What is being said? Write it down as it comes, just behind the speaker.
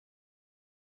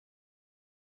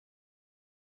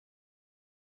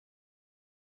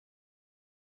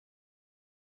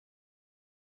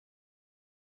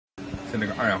是那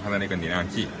个二氧化碳那个粘量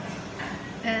计。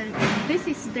This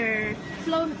is the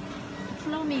flow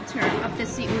meter of the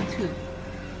CO2.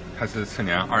 它是测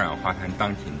量二氧化碳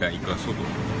当停的一个速度。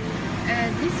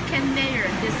This can measure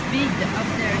the speed of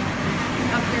the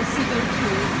CO2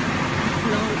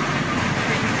 flow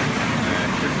rate.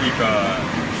 这是一个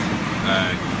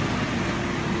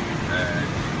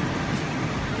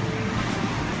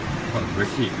混合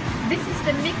器。This is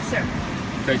the mixer.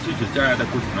 在继续加压的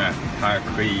过程呢，它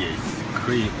可以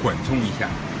混充一下。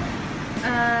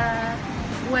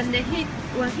When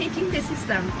heating the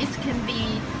system, it can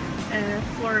be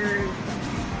for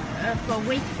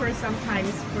wait for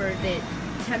sometimes for the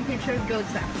temperature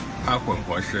goes up. 它混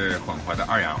合的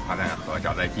二氧化碳和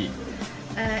搅拌剂。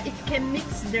It can mix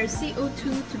the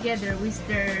CO2 together with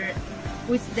the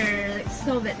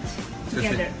solvent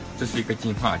together. 这是一个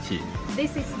净化器。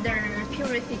This is the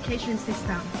purification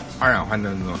system. 二氧化碳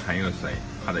中含有水，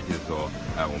它的就是说，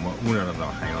我们物料当中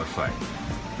含有水。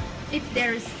If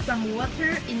there is some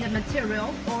water in the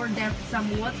material or there's some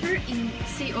water in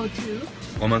CO2,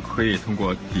 我们可以通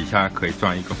过底下可以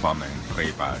装一个阀门，可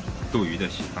以把多余的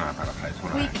气把它排出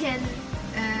来。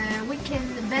We can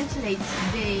ventilate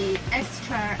the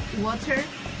extra water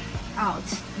out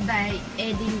by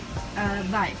adding a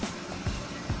valve.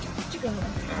 这个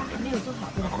还没有做好，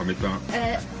对吧？还没装。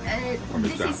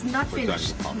This is not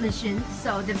finished machine,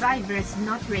 so the valve is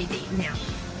not ready now.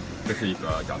 这是一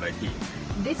个搅拌器。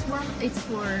This one is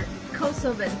for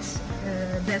co-solvent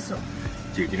vessel.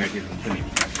 这个应该就是从这里面。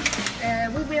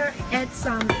We will add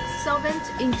some solvent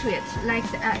into it, like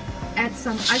add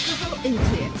some alcohol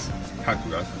into it. 它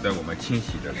主要是在我们清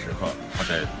洗的时候，它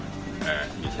的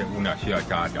有些物料需要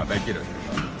加搅拌剂的时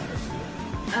候。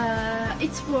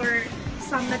It's for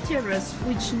some materials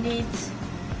which need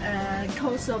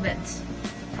co-solvent.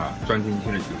 装进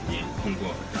去的酒精通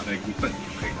过搅拌机泵就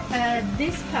可以了。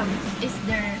This pump is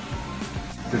the.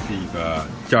 这是一个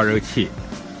加热器，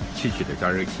气体的加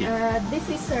热器。This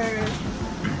is a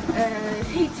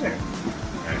heater.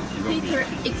 Heater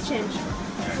exchange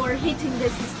for heating the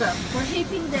system, for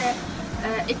heating the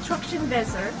extraction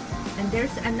vessel, and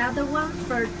there's another one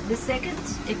for the second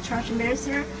extraction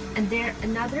vessel, and there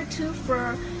another two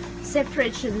for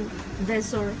separation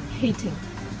vessel heating.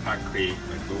 它可以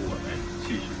满足我们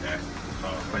气体的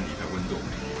分离的温度。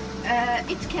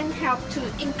It can help to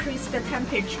increase the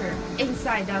temperature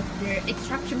inside of the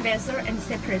extraction vessel and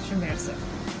separation vessel.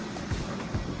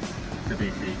 这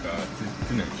边是一个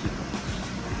制冷系统。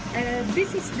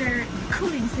This is the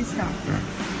cooling system,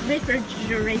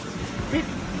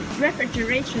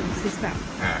 refrigeration system.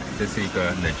 这是一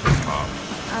个冷却槽。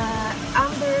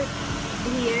Under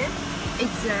here,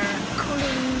 it's a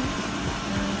cooling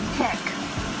tank.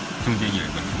 中间有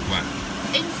一个储罐。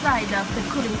Inside of the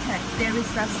cooling tank, there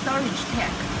is a storage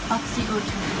tank of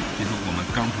CO2. 就是我们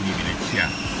钢瓶里面的气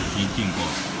已经进过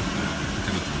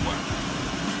这个储罐。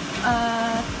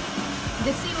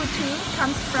The CO2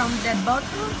 comes from the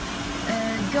bottle,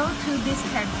 go to this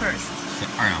tank first. 是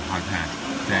二氧化碳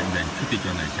在冷却的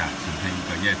状态下形成一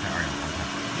个液态二氧化碳。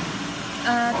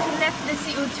To let the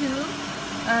CO2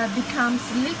 becomes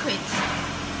liquid,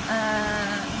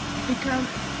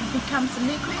 becomes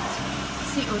liquid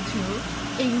CO2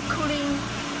 in cooling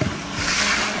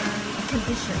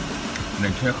condition.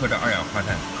 冷却后的二氧化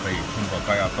碳可以通过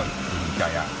高压泵进行加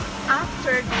压。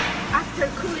After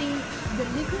cooling the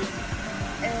liquid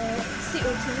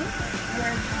CO2,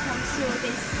 there comes through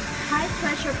these high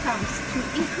pressure pumps to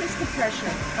increase the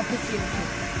pressure of the CO2.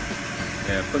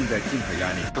 泵在进口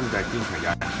压力，泵在进口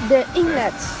压力。The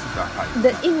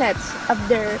inlet of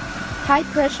the high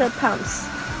pressure pumps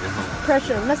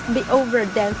pressure must be over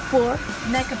than 4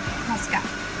 megapascal.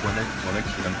 我们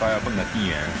启动高压泵的电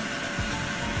源，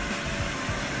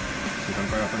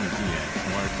从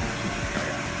而继续加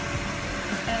压。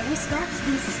We start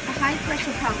these high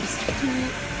pressure pumps to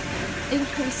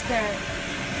increase the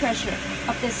pressure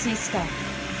of the system.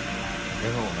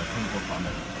 然后我们通过阀门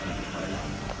控制它的压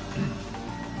力。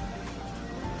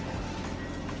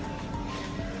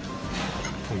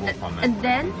And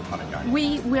then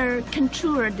we will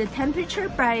control the temperature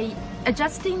by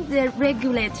adjusting the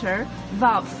regulator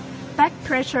valve, back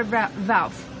pressure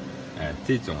valve.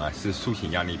 这种是输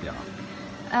行压力表。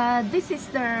This is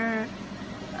the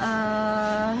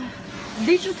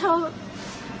digital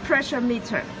pressure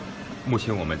meter. 目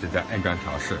前我们正在安装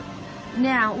调试。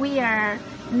Now we are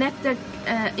make the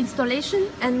installation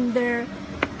and the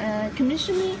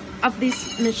commissioning of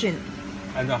this machine.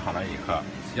 安装好了以后，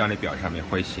压力表上面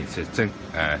会显示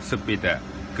设备的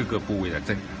各个部位的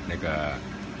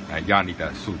压力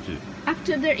的数据。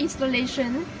After the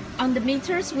installation, on the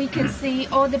meters, we can see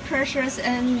all the pressures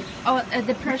and all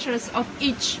the pressures of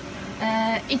each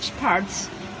part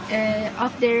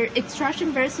of their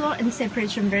extraction vessel and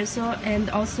separation vessel, and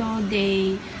also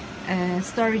the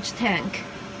storage tank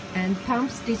and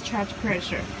pumps discharge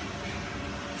pressure.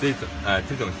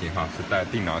 这种型号是带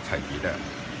电脑采集的。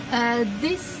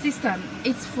This system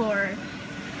is for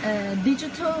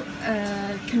digital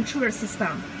control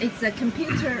system. It's a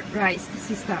computerized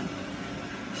system.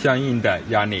 相应的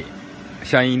压力、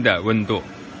相应的温度，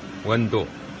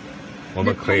我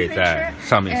们可以在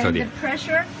上面设定。The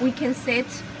pressure we can set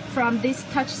from this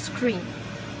touch screen.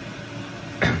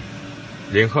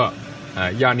 然后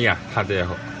压力啊，它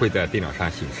会在电脑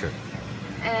上显示。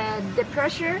The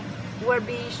pressure will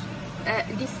be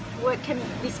can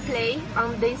display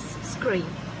on this screen.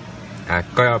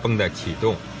 高压泵的启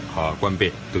动和关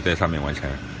闭都在上面完成。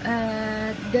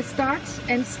The start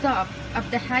and stop of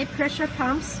the high pressure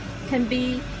pumps can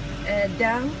be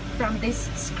done from this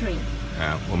screen.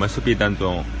 我们设备当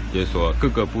中就是说各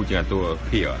个部件都有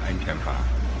配有安全阀。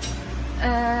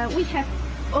We have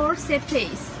all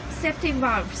safety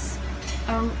valves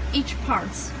on each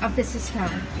parts of the system.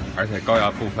 而且高压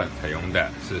部分采用的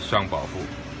是双保护。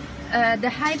The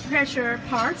high pressure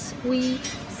parts we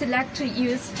select to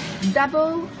use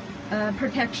double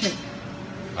protection.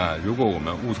 如果我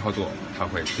们误操作，它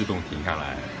会自动停下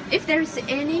来。If there's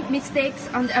any mistakes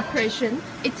on the operation,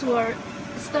 it will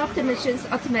stop the machines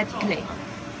automatically.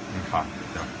 好，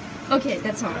 Okay,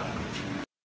 that's all.